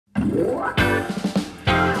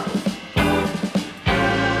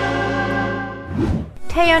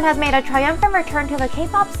Taeyeon has made a triumphant return to the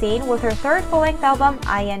K-pop scene with her third full-length album,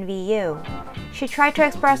 INVU. She tried to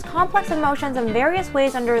express complex emotions in various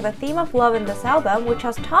ways under the theme of love in this album, which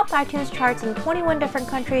has topped iTunes charts in 21 different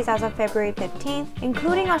countries as of February 15th,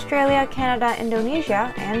 including Australia, Canada,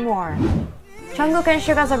 Indonesia, and more. Jungkook and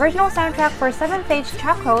SUGA's original soundtrack for 7th-Age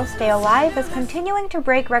Chaco, Stay Alive, is continuing to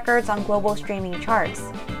break records on global streaming charts.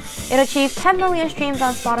 It achieved 10 million streams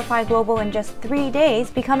on Spotify Global in just 3 days,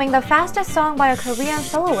 becoming the fastest song by a Korean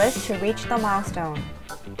soloist to reach the milestone.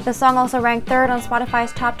 The song also ranked 3rd on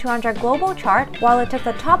Spotify's Top 200 global chart, while it took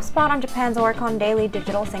the top spot on Japan's Oricon Daily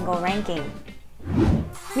Digital Single ranking.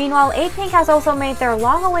 Meanwhile, 8pink has also made their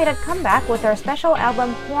long-awaited comeback with their special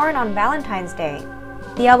album Horn on Valentine's Day.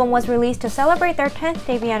 The album was released to celebrate their 10th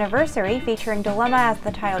debut anniversary, featuring Dilemma as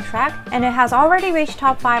the title track, and it has already reached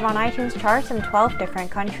top 5 on iTunes charts in 12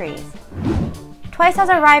 different countries. Twice has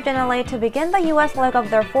arrived in LA to begin the US leg of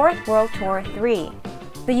their 4th World Tour 3.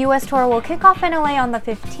 The US tour will kick off in LA on the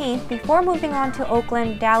 15th before moving on to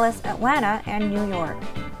Oakland, Dallas, Atlanta, and New York.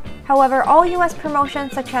 However, all US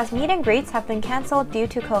promotions such as meet and greets have been cancelled due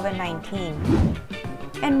to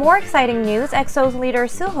COVID-19. In more exciting news, EXO's leader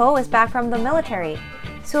Suho is back from the military.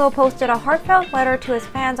 Suho posted a heartfelt letter to his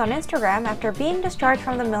fans on Instagram after being discharged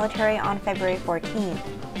from the military on February 14th.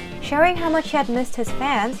 Sharing how much he had missed his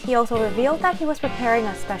fans, he also revealed that he was preparing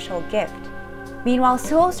a special gift. Meanwhile,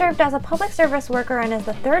 Suho served as a public service worker and is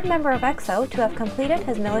the 3rd member of EXO to have completed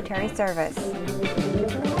his military service.